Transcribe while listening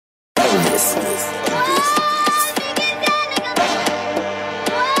this.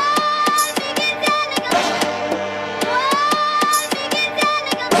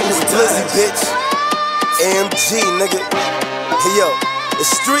 Glizzy, bitch. AMG, nigga. Hey, yo. The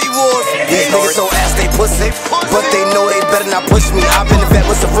Street Wars. These niggas so ass they pussy, but they know they better not push me. I've been the vet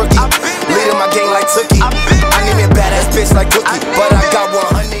with some rookie, leading my gang like Tookie. I need me a badass bitch like Cookie, but I got one,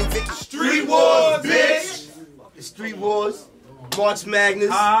 her name Vicky. Street Wars, bitch. The Street Wars, March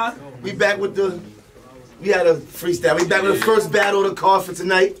Madness. We back with the, we had a freestyle. We back with the first battle of the card for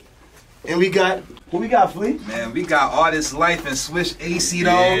tonight. And we got, what we got, Flea? Man, we got Artizlife and Swish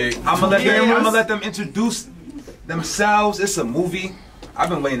Aceytho. I'm gonna let them introduce themselves. It's a movie. I've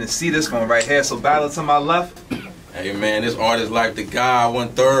been waiting to see this one right here. So battle to my left. Hey man, this Artizlife the guy.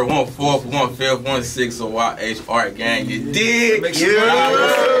 1/3, 1/4, 1/5, 1/6 of YH Art Gang. You dig? Make sure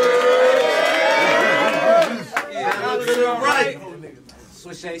right.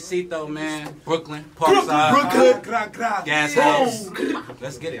 Swish Aceytho, man. Brooklyn, Parkside. Brooklyn. Gas House.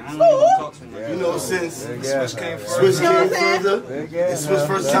 Let's get it. I don't know what to talk to me. You know, since Swish came first. Swish came further, it's Swish's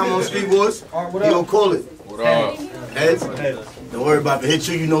first time on Street Wars. You don't call it. What up? Heads? Don't worry about it. Hit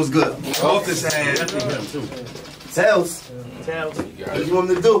you, you know it's good. Off his hand. Tails. What you want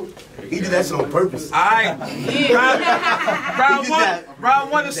him to do? He did that shit on purpose. Alright.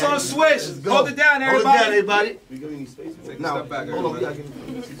 Round one is on Swish. Hold it down, everybody. Hold it down, everybody. We give any space? No. Hold on, we gotta give him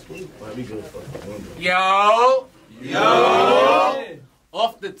Yo. Yo.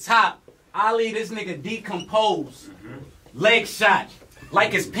 Off the top, I leave this nigga decomposed. Leg shot.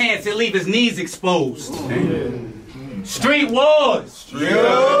 Like his pants, it leave his knees exposed. Street Wars.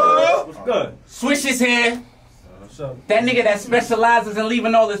 What's good? Swish is here. That nigga that specializes in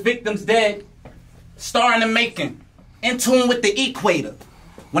leaving all his victims dead. Star in the making. In tune with the equator.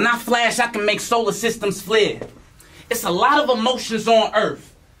 When I flash, I can make solar systems flare. It's a lot of emotions on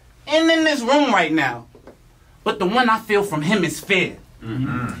Earth. And in this room right now. But the one I feel from him is fear.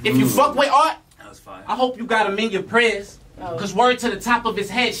 If you fuck with Art, I hope you got him in your prayers. Cause word to the top of his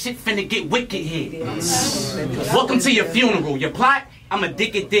head, shit finna get wicked here. Welcome to your funeral. Your plot, I'ma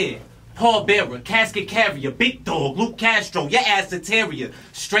dig it there. Paul Bearer, casket carrier, big dog, Luke Castro, your ass a terrier.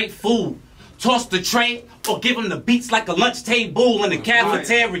 Straight food. Toss the tray or give him the beats like a lunch table in the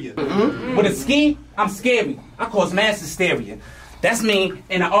cafeteria. With a ski, I'm scary. I cause mass hysteria. That's me.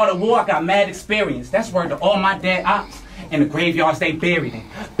 In the art of war, I got mad experience. That's word to all my dead ops. In the graveyards they buried in.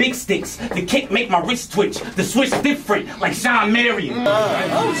 Big sticks, the kick make my wrist twitch. The switch different, like Sean Marion.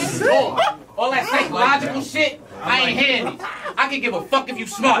 All that psychological shit, I ain't hearing it. I can give a fuck if you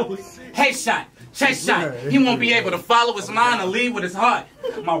smart. Headshot, chest shot. He won't be able to follow his mind or lead with his heart.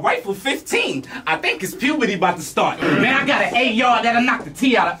 My rifle 15, I think his puberty about to start. Man, I got an AR that'll knock the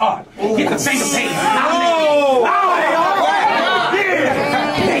T out of Art. Get the finger paint.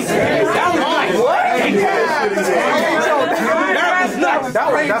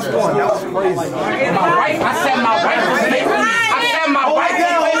 That's one. That was crazy.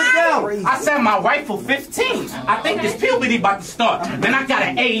 I said my rifle 15. I think this puberty about to start. Then I got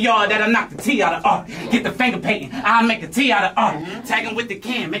an AR that'll knock the T out of Art. Get the finger painting, I'll make a T out of Art. Tag him with the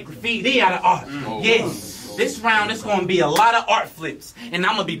can, make graffiti out of Art. Yeah. This round, it's gonna be a lot of Art flips, and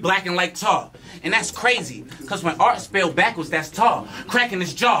I'm gonna be blacking like tar. And that's crazy, cause when Art spelled backwards, that's tar. Cracking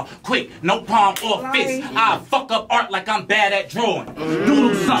his jaw, quick, no palm or fist. I fuck up Art like I'm bad at drawing.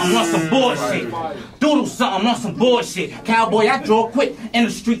 Doodle something on some bullshit. Doodle something on some bullshit. Cowboy, I draw quick in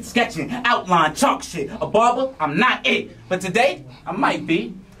the street sketching, outline, chalk shit. A barber, I'm not it, but today, I might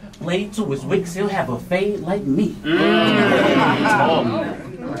be. Blade to his wicks, he'll have a fade like me.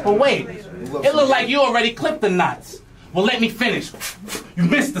 But wait. It look like you already clipped the knots. Well, let me finish. You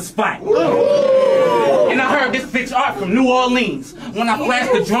missed the spot. And I heard this bitch Art from New Orleans. When I flash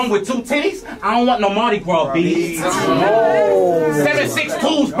the drum with 2 titties, I don't want no Mardi Gras beads.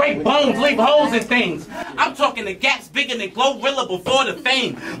 7.62s break bones, leave holes in things. I'm talking the gaps bigger than Glorilla before the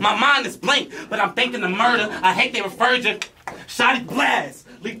fame. My mind is blank, but I'm thinking of murder. I hate they referred to shotty blast.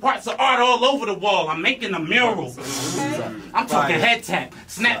 Leave parts of Art all over the wall. I'm making a mural. I'm talking head tap,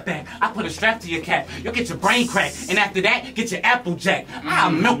 snapback. I put a strap to your cap. You'll get your brain cracked. And after that, get your apple jack.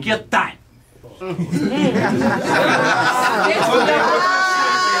 I'll milk your thigh. I'll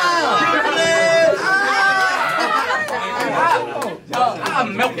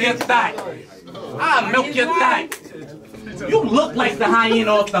milk your thigh. I'll milk your thigh. You look like the hyena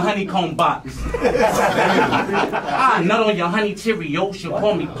off the honeycomb box. I nut on your honey Cheerios, she'll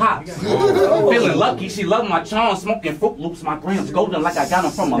call me Pops. Feeling lucky, she love my charm, smoking Fruit Loops, my grams golden like I got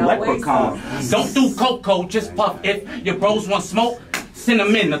them from a leprechaun. Don't do cocoa, just puff if your bros want smoke.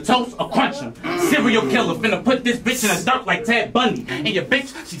 Cinnamon, the toast, or crunch 'em. Serial killer, finna put this bitch in the dirt like Ted Bundy. And your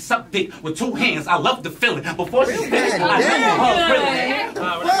bitch, she sucked dick with 2 hands. I love the feeling. Before she finished, I knew her feeling.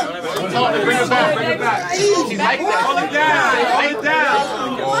 Bring it back, bring it back. She like that. Hold it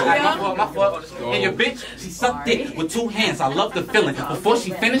down, my fault. And your bitch, she sucked dick with 2 hands. I love the feeling. Before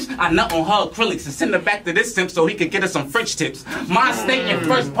she finished, I nut on her acrylics and send her back to this simp so he could get her some French tips. My state in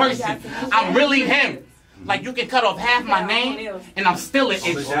first person, I'm really him. Like you can cut off half my name and I'm still an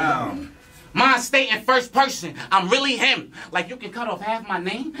ish. Mine stay in first person. I'm really him. Like you can cut off half my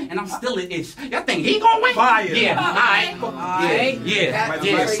name and I'm still an ish. Y'all think he gonna win? Fire. Yeah. Alright. Yeah.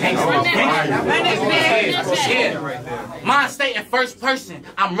 Mine stay in first person.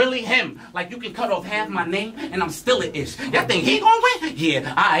 I'm really him. Like you can cut off half my name and I'm still an ish. Y'all think he gonna win? Yeah.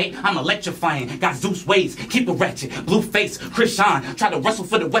 Alright. I'm electrifying. Got Zeus ways. Keep it ratchet. Blue face. Chris Sean. Try to wrestle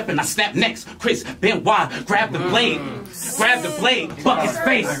for the weapon. I snap next. Chris Benoit. Grab the blade. Grab the blade. Buck his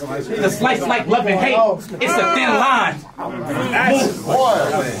face. The slice like love and hate. It's a thin line.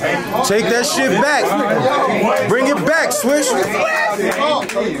 Take that shit back. Bring it back, Swish.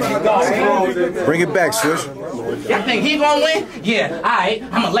 Bring it back, Swish. Y'all think he gonna win? Yeah, alright.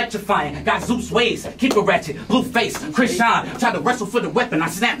 I'm electrifying. Got Zeus ways. Keep it ratchet. Blue face. Chris Sean. Try to wrestle for the weapon. I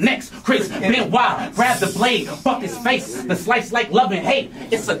snap next. Chris Benoit. Grab the blade. Fuck his face. The slice like love and hate.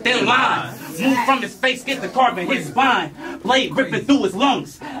 It's a thin line. Move from his face, get the carbon, his spine. Blade ripping through his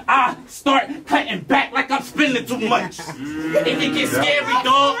lungs. I start cutting back like I'm spending too much. It can get scary,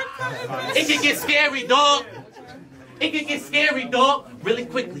 dog. It can get scary, dog. It can get scary, dog. Really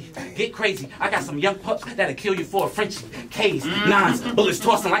quickly. Get crazy. I got some young pups that'll kill you for a Frenchie. K's, 9s, bullets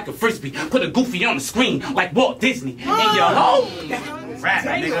tossing like a frisbee. Put a goofy on the screen like Walt Disney. In your hoe. Rat,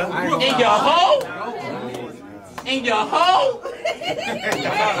 nigga. In your hoe. In your hoe? What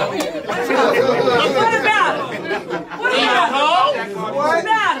about it? What In your hoe? What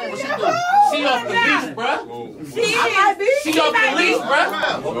about it? She off the leash, bruh. She off the leash,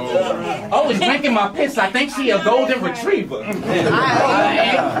 bruh. Oh, it's drinking my piss. I think she a golden retriever.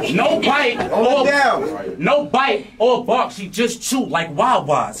 No bite or bark. She just chew like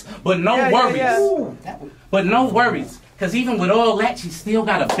Wawas. But no worries. But no worries. Cause even with all that, she still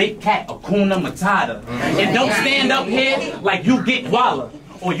got a big cat, Hakuna Matata. And don't stand up here like you get Walla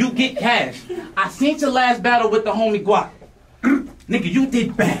or you get cash. I seen your last battle with the homie Guap. Nigga, you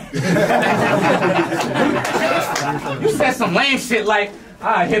did bad. You said some lame shit like,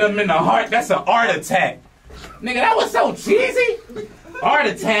 I hit him in the heart, that's an art attack. Nigga, that was so cheesy. Art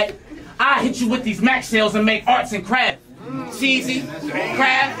attack. I hit you with these Mac shells and make arts and crafts. Cheesy,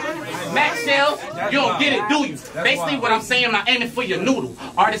 craft, Mac shells, you don't get it, do you? Basically what I'm saying, I'm aiming for your noodle.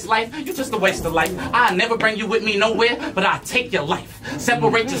 Artizlife, you just a waste of life. I'll never bring you with me nowhere, but I'll take your life.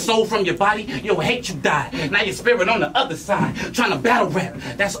 Separate your soul from your body, you'll hate you die. Now your spirit on the other side, trying to battle rap.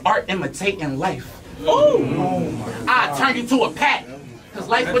 That's art imitating life. Ooh, I'll turn you to a pack. Cause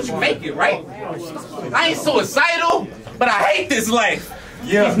life's what you make it, right? I ain't suicidal, but I hate this life.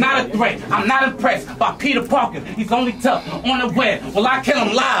 He's not a threat. I'm not impressed by Peter Parker. He's only tough on the web. Well, I kill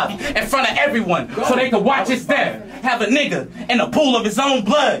him live in front of everyone so they can watch his death. Have a nigga in a pool of his own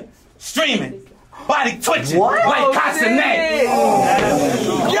blood, streaming, body twitching like Castanet.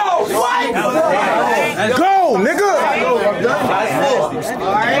 Yo, what? Go, nigga.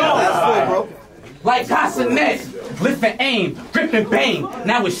 Like Castanet. Lift and aim, grip and bang.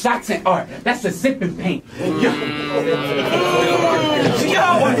 Now it's shots and art. That's a zip and paint. Yo,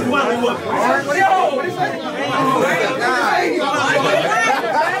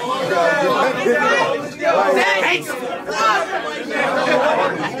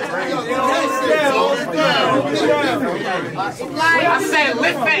 I said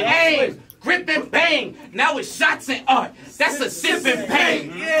lift and aim. Grip and bang, now it's shots and art. That's a sip and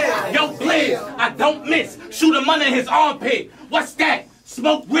pain. Yo, Blizz, I don't miss. Shoot him under his armpit. What's that?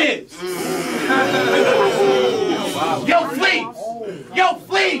 Smoke ribs. Yo, Flea. Yo,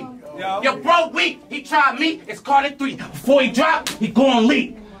 Flea. Yo, bro, weak. He tried me. It's Carter 3. Before he drop, he gon'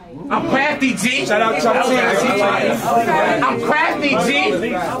 leak. I'm crafty, G. Shout out, I'm crafty,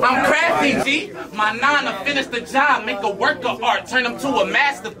 G. I'm crafty, G. My 9 to finish the job, make a work of art, turn him to a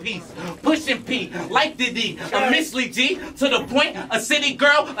masterpiece. Pushing P, like Diddy, a Miss Lee G. To the point, a city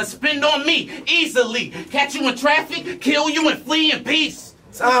girl, a spin on me, easily. Catch you in traffic, kill you and flee in peace.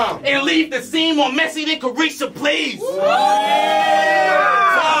 And leave the scene more messy than Carisha, please.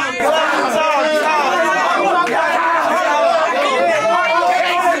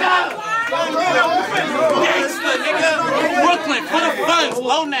 Brooklyn, for the funds,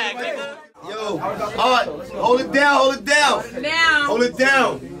 low nag, nigga. Yo, Art, hold it down, hold it down. Hold it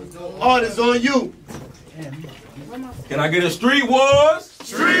down. Art is on you. Can I get a Street Wars?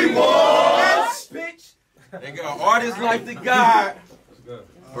 Street Wars! Bitch. They got Artizlife the God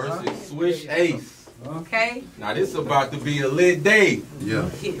versus Swish Ace. Okay. Now this about to be a lit day. Yeah.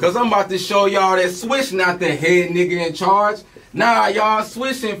 Cause I'm about to show y'all that Swish not the head nigga in charge. Nah, y'all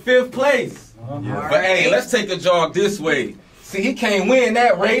Swish in 5th place. But hey, let's take a jog this way. See, he can't win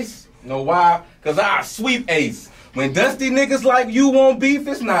that race. Know why? Cause I sweep Ace. When dusty niggas like you want beef,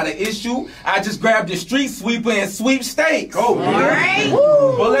 it's not an issue. I just grab the street sweeper and sweep steaks. Oh, Alright.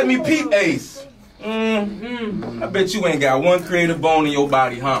 Well, let me peep Ace. I bet you ain't got one creative bone in your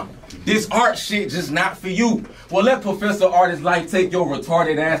body, huh? This art shit just not for you. Well, let Professor Artizlife take your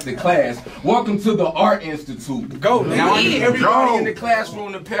retarded ass to class. Welcome to the Art Institute. Go, now I need everybody in the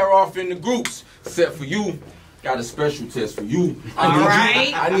classroom to pair off into groups. Except for you. Got a special test for you.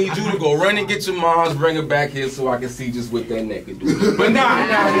 I need you to go run and get your moms, bring her back here so I can see just what that neck can do. But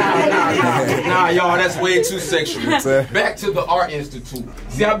nah, y'all, that's way too sexual. Back to the Art Institute.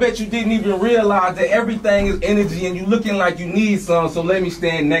 See, I bet you didn't even realize that everything is energy and you looking like you need some, so let me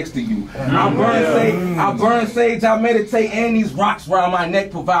stand next to you. I burn sage, I meditate, and these rocks around my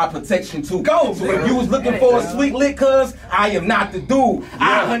neck provide protection too. Go! So if you was looking for a sweet lick, cuz, I am not the dude.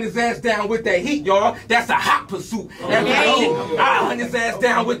 I hunt his ass down with that heat, y'all. That's a hot pursuit. I hunt his ass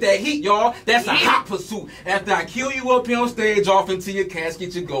down with that heat, y'all. That's a hot pursuit. After I kill you up here on stage, off into your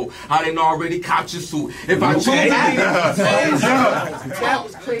casket you go. I done already copped your suit. If I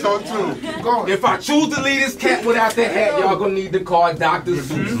choose to leave this cat without the hat, y'all gonna need to call Dr.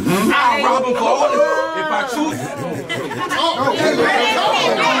 Seuss. I'll rob him for all this. If I choose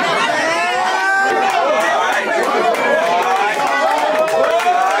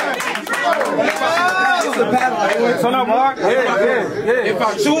If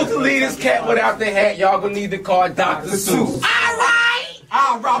I choose to leave this cat without the hat, y'all gonna need to call Dr. Seuss.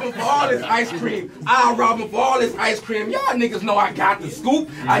 I'll rob him for all this ice cream. I'll rob him for all this ice cream. Y'all niggas know I got the scoop.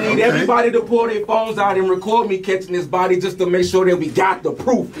 I need everybody to pull their phones out and record me catching this body just to make sure that we got the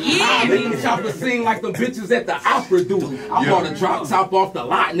proof. I'll make them chopper sing like the bitches at the opera do. I bought a drop top off the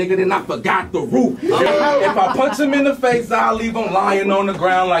lot, nigga, then I forgot the roof. If I punch him in the face, I'll leave him lying on the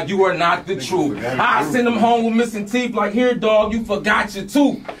ground like you are not the truth. I'll send him home with missing teeth like, here, dog, you forgot your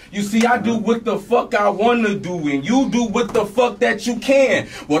tooth. You see, I do what the fuck I wanna do, and you do what the fuck that you can.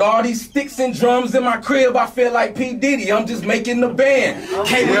 With all these sticks and drums in my crib, I feel like P. Diddy, I'm just making the band.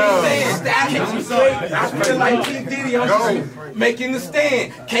 Can't stand. I feel like P. Diddy, I'm just making the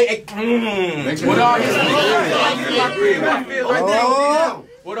stand. With all these sticks in my crib, I feel like that.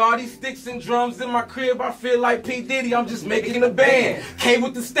 With all these sticks and drums in my crib, I feel like P. Diddy, I'm just making a band. K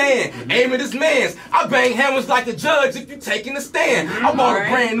with the stand, aim at his mans. I bang hammers like a judge if you taking a stand. I bought a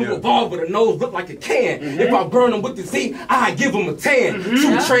brand new revolver, the nose look like a can. If I burn him with the Z, I give him a 10.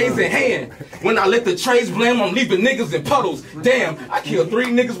 2 trays in hand. When I let the trays blame, I'm leaving niggas in puddles. Damn, I killed 3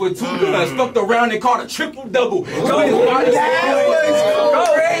 niggas with 2 guns. Fucked around and caught a triple double.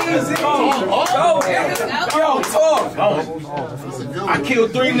 I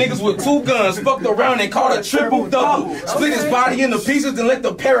killed 3 niggas with 2 guns, fucked around and caught a triple double. Split his body into pieces and let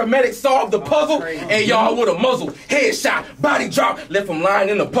the paramedics solve the puzzle. And y'all with a muzzle, headshot, body drop, left him lying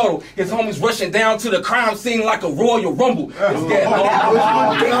in the puddle. His homies rushing down to the crime scene like a Royal Rumble. His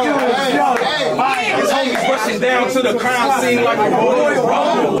homies rushing down to the crime scene like a Royal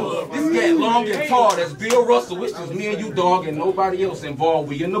Rumble. This cat long and tall, that's Bill Russell. It's just me and you, dog, and nobody else involved.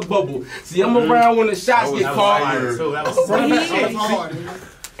 We in the bubble. See, I'm around when the shots get called.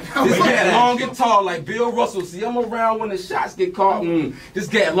 This cat long and tall like Bill Russell. See, I'm around when the shots get caught. This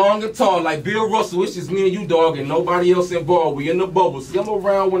cat long and tall like Bill Russell. It's just me and you, dog, and nobody else involved. We in the bubble. See, I'm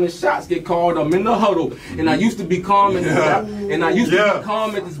around when the shots get called. I'm in the huddle. And I used to be calm in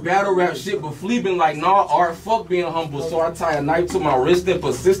this battle rap shit, but Flea been like, nah, Art, fuck being humble. So I tie a knife to my wrist and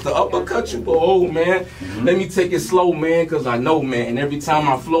persist to uppercut you. But oh, man, let me take it slow, man, because I know, man. And every time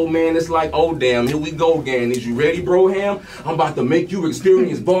I flow, man, it's like, oh, damn, here we go again. Is you ready, bro, ham? I'm about to make you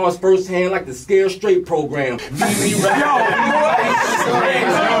experience bars firsthand like the Scare Straight program.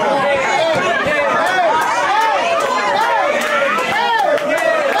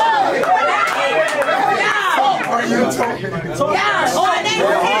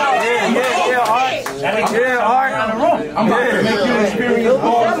 I'm about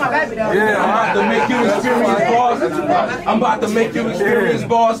to make you experience bars. I'm about about to make you experience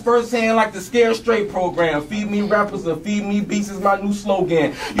bars firsthand like the Scare Straight program. Feed me rappers or feed me beats is my new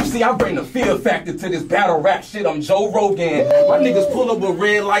slogan. You see, I bring the fear factor to this battle rap shit. I'm Joe Rogan. My niggas pull up with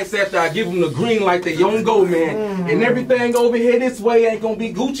red lights after I give them the green light. They don't go, man. And everything over here this way ain't gonna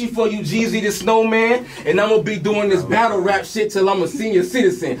be Gucci for you, Jeezy the Snowman. And I'm gonna be doing this battle rap shit till I'm a senior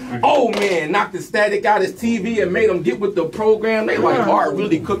citizen. Oh man, knocked the static out his TV and made him get with the program. They like, Art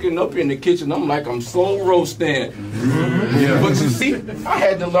really cooking up in the kitchen. I'm like, I'm slow roasting. But you see, I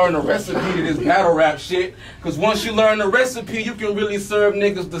had to learn the recipe to this battle rap shit. Cause once you learn the recipe, you can really serve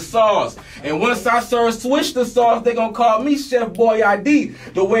niggas the sauce. And once I serve Swish the sauce, they gonna call me Chef Boy ID.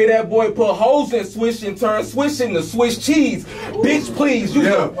 The way that boy put holes in Swish and turn Swish into Swiss cheese. Bitch, please,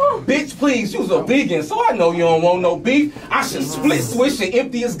 you's a vegan, so I know you don't want no beef. I should split Swish and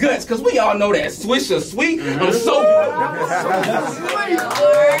empty his guts, cause we all know that Swish is sweet. I'm so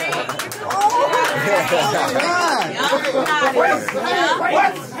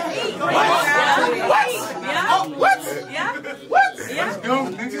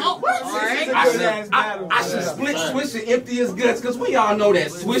I should split Swish and empty his guts, cause we all know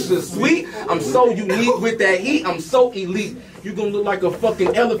that Swish is sweet. I'm so unique with that heat, I'm so elite. You gonna look like a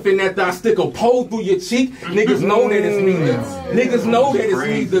fucking elephant after I stick a pole through your cheek. Niggas know that it's me. Niggas know that it's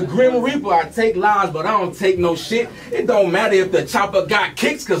me. The Grim Reaper, I take lies, but I don't take no shit. It don't matter if the chopper got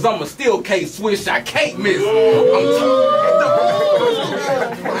kicks, cause I'm a still case Swish, I can't miss.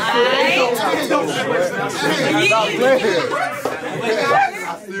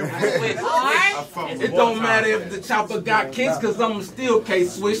 It don't matter if the chopper got kicks, cause I'm a steel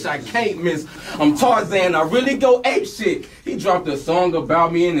case Swish, I can't miss. I'm Tarzan, I really go ape shit. He dropped a song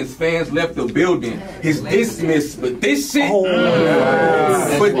about me and his fans left the building. He's dismissed, but this shit, but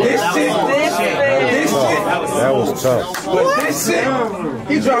this shit, that was tough. but this shit,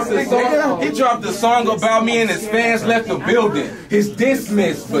 he dropped a song about me and his fans left the building. He's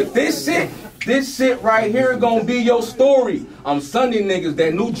dismissed, but this shit right here gonna be your story. I'm Sunday niggas,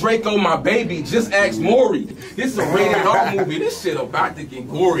 that new Draco, my baby, just asked Maury. This a rated R movie, this shit about to get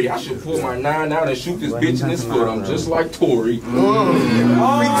gory. I should pull my 9 out and shoot this bitch in his foot. I'm just like Tory. Free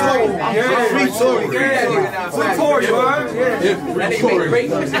Tory,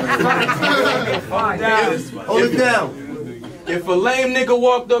 hold it down. If a lame nigga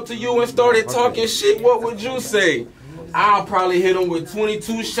walked up to you and started talking shit, what would you say? I'll probably hit him with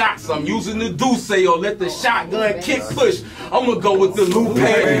 22 shots. I'm using the Duce or let the shotgun kick push. I'ma go with the Lupe.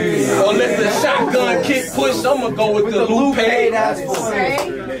 Or let the shotgun kick push. I'ma go with the Lupe.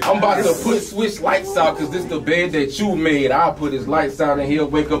 I'm about to put Swish lights out cause this the bed that you made. I'll put his lights out and he'll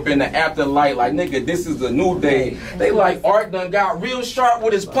wake up in the afterlight like, nigga, this is a new day. They like, Art done got real sharp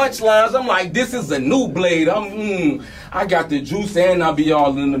with his punchlines. I'm like, this is a new blade. I got the juice and I'll be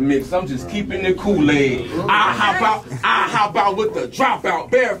all in the mix. I'm just keeping the Kool-Aid. I hop out with the dropout,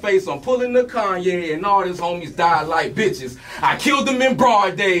 bareface. I'm pulling the Kanye and all his homies died like bitches. I killed them in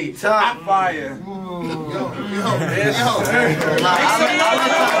broad day. Top fire.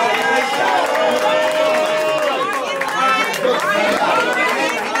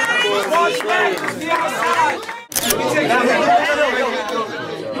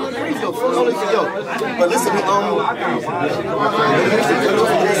 But listen,